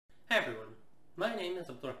Hi everyone, my name is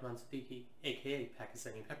Abdurrahman Siddiqui, aka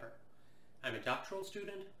Pakistani Pepper. I'm a doctoral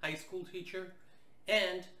student, high school teacher,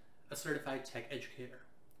 and a certified tech educator.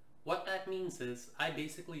 What that means is I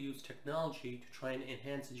basically use technology to try and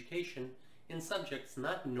enhance education in subjects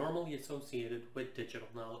not normally associated with digital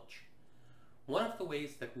knowledge. One of the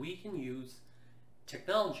ways that we can use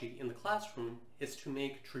technology in the classroom is to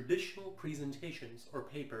make traditional presentations or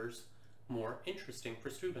papers more interesting for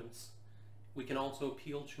students. We can also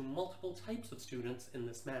appeal to multiple types of students in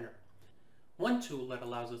this manner. One tool that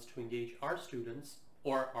allows us to engage our students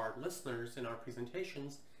or our listeners in our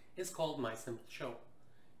presentations is called MySimpleShow.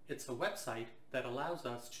 It's a website that allows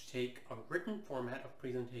us to take a written format of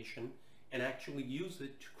presentation and actually use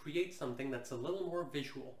it to create something that's a little more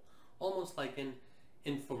visual, almost like an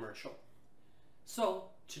infomercial. So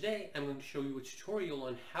today I'm going to show you a tutorial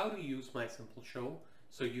on how to use MySimpleShow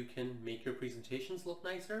so you can make your presentations look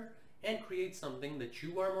nicer and create something that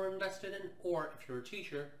you are more invested in, or if you're a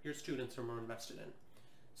teacher, your students are more invested in.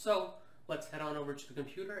 So let's head on over to the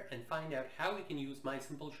computer and find out how we can use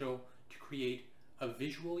MySimpleShow to create a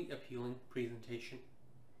visually appealing presentation.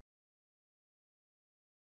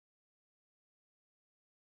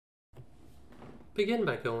 Begin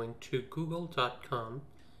by going to google.com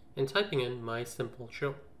and typing in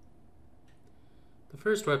MySimpleShow. The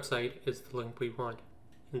first website is the link we want.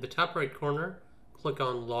 In the top right corner, click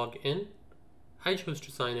on Log In. I chose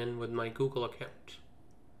to sign in with my Google account.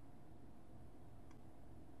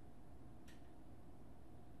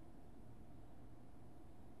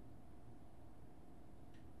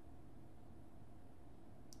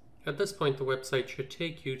 At this point, the website should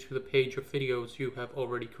take you to the page of videos you have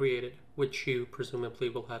already created, which you presumably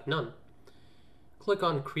will have none. Click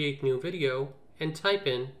on Create New Video and type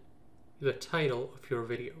in the title of your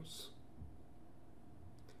videos.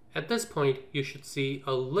 At this point, you should see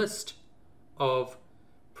a list of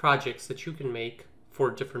projects that you can make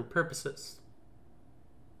for different purposes.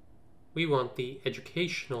 We want the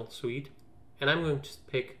educational suite, and I'm going to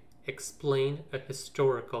pick Explain a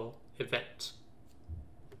Historical Event.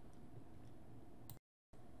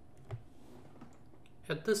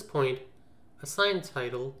 At this point, assign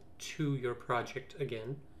title to your project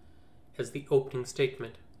again as the opening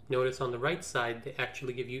statement. Notice on the right side, they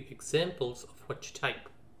actually give you examples of what to type.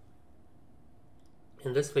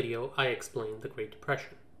 In this video, I explained the Great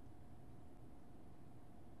Depression.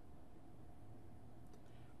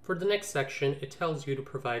 For the next section, it tells you to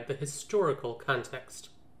provide the historical context.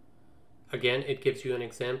 Again, it gives you an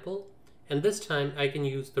example, and this time I can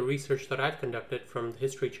use the research that I've conducted from the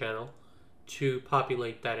History Channel to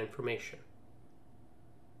populate that information.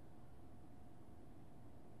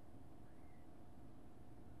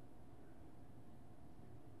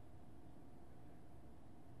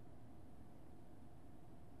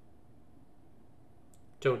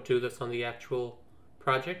 Don't do this on the actual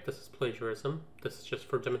project. This is plagiarism. This is just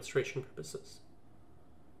for demonstration purposes.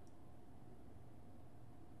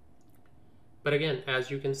 But again,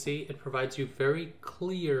 as you can see, it provides you very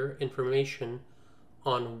clear information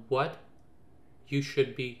on what you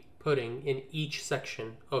should be putting in each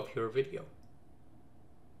section of your video.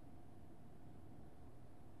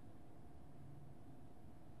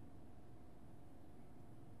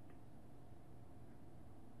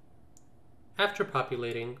 After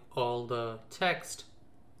populating all the text,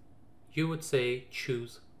 you would say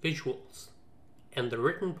choose visuals, and the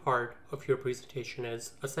written part of your presentation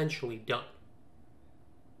is essentially done.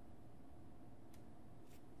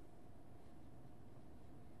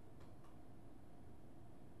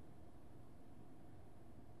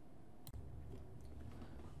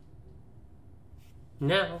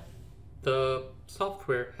 Now, the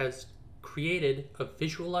software has created a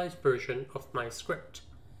visualized version of my script.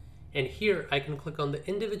 And here I can click on the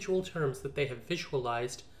individual terms that they have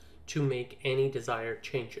visualized to make any desired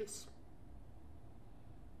changes.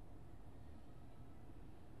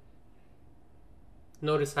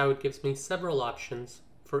 Notice how it gives me several options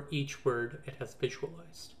for each word it has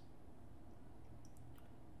visualized.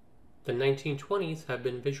 The 1920s have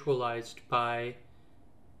been visualized by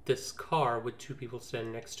this car with two people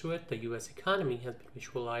standing next to it. The US economy has been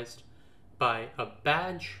visualized by a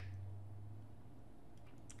badge.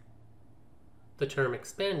 The term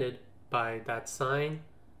expanded by that sign,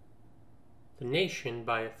 the nation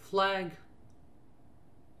by a flag,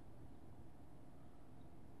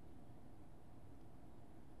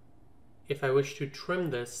 if I wish to trim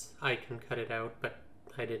this, I can cut it out, but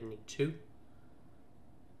I didn't need to.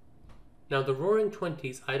 Now the Roaring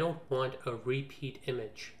Twenties, I don't want a repeat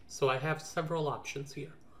image, so I have several options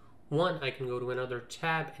here. One, I can go to another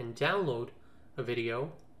tab and download a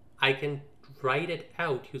video. I can write it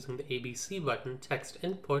out using the ABC button, text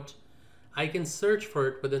input, I can search for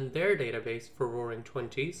it within their database for Roaring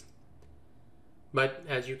Twenties. But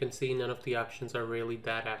as you can see, none of the options are really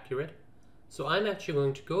that accurate. So I'm actually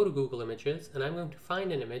going to go to Google Images and I'm going to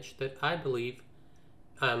find an image that I believe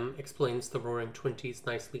explains the Roaring Twenties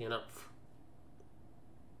nicely enough.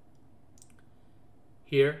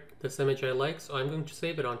 Here, this image I like, so I'm going to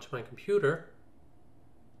save it onto my computer.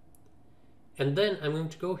 And then I'm going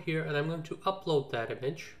to go here and I'm going to upload that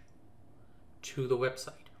image to the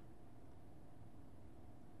website.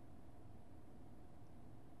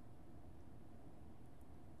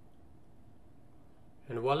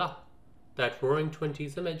 And voila, that Roaring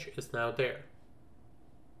Twenties image is now there.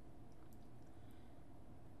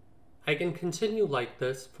 I can continue like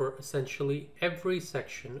this for essentially every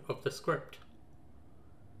section of the script,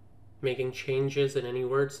 making changes in any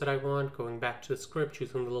words that I want, going back to the script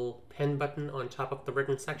using the little pen button on top of the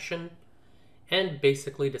written section, and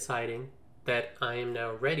basically deciding that I am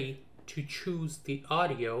now ready to choose the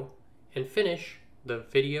audio and finish the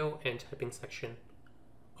video and typing section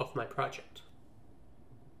of my project.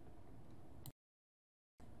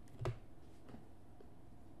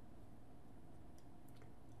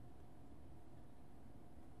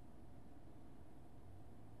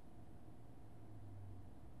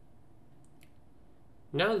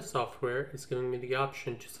 Now the software is giving me the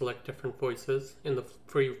option to select different voices. In the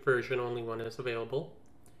free version, only one is available.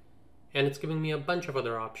 And it's giving me a bunch of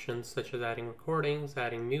other options, such as adding recordings,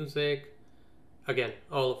 adding music, again,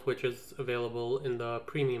 all of which is available in the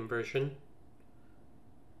premium version.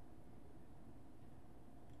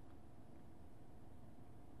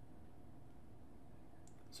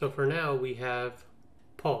 So for now, we have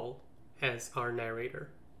Paul as our narrator.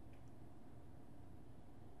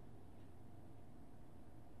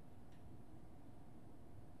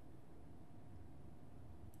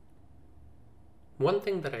 One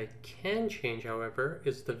thing that I can change, however,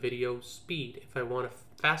 is the video speed. If I want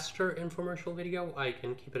a faster infomercial video, I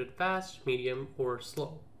can keep it at fast, medium, or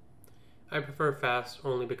slow. I prefer fast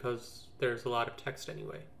only because there's a lot of text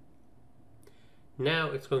anyway.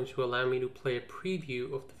 Now it's going to allow me to play a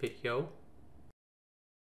preview of the video.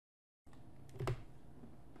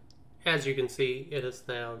 As you can see, it is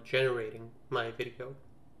now generating my video.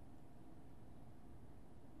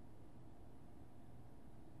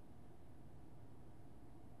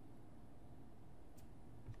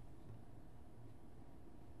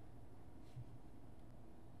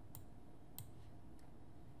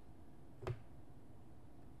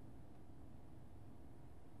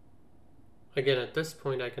 Again, at this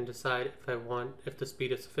point I can decide if the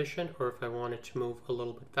speed is sufficient or if I want it to move a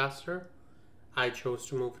little bit faster. I chose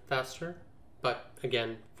to move it faster, but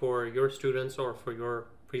again, for your students or for your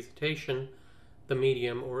presentation, the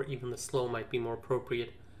medium or even the slow might be more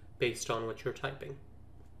appropriate based on what you're typing.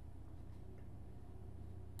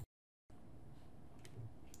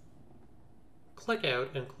 Click out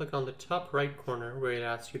and click on the top right corner where it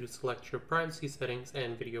asks you to select your privacy settings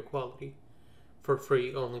and video quality. For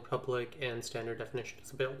free, only public and standard definition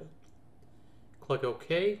is available. Click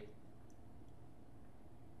OK.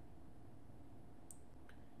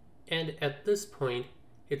 And at this point,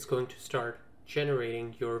 it's going to start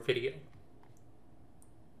generating your video.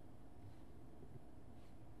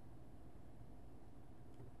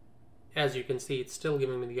 As you can see, it's still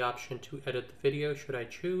giving me the option to edit the video should I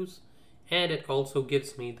choose, and it also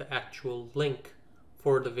gives me the actual link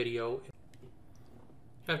for the video.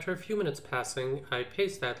 After a few minutes passing, I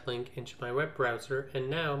paste that link into my web browser, and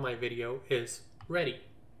now my video is ready.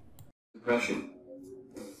 Depression.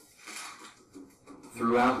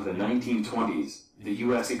 Throughout the 1920s, the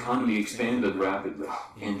U.S. economy expanded rapidly,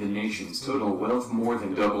 and the nation's total wealth more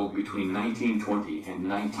than doubled between 1920 and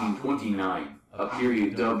 1929, a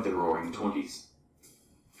period dubbed the Roaring Twenties.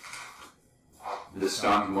 The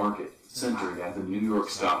stock market, centered at the New York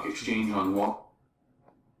Stock Exchange on Wall.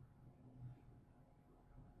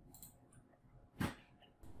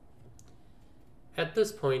 At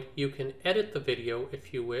this point, you can edit the video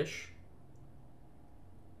if you wish.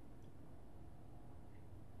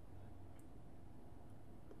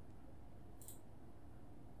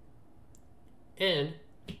 And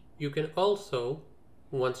you can also,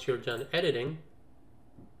 once you're done editing,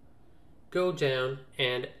 go down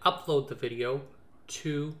and upload the video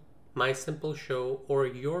to MySimpleShow or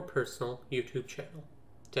your personal YouTube channel.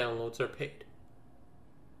 Downloads are paid.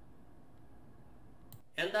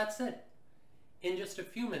 And that's it. In just a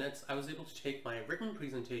few minutes, I was able to take my written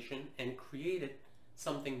presentation and create it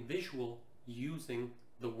something visual using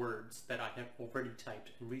the words that I have already typed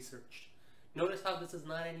and researched. Notice how this is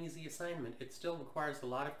not an easy assignment. It still requires a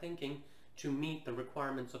lot of thinking to meet the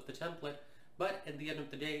requirements of the template, but at the end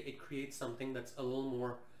of the day, it creates something that's a little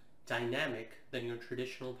more dynamic than your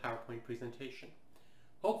traditional PowerPoint presentation.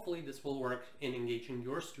 Hopefully this will work in engaging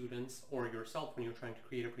your students or yourself when you're trying to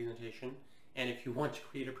create a presentation, and if you want to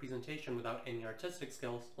create a presentation without any artistic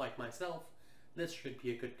skills, like myself, this should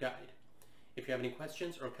be a good guide. If you have any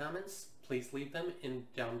questions or comments, please leave them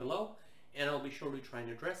down below, and I'll be sure to try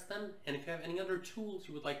and address them. And if you have any other tools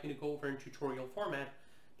you would like me to go over in tutorial format,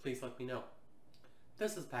 please let me know.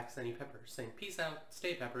 This is Pakistani Pepper saying peace out,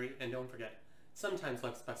 stay peppery, and don't forget, sometimes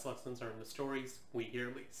life's best lessons are in the stories we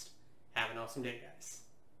hear least. Have an awesome day, guys.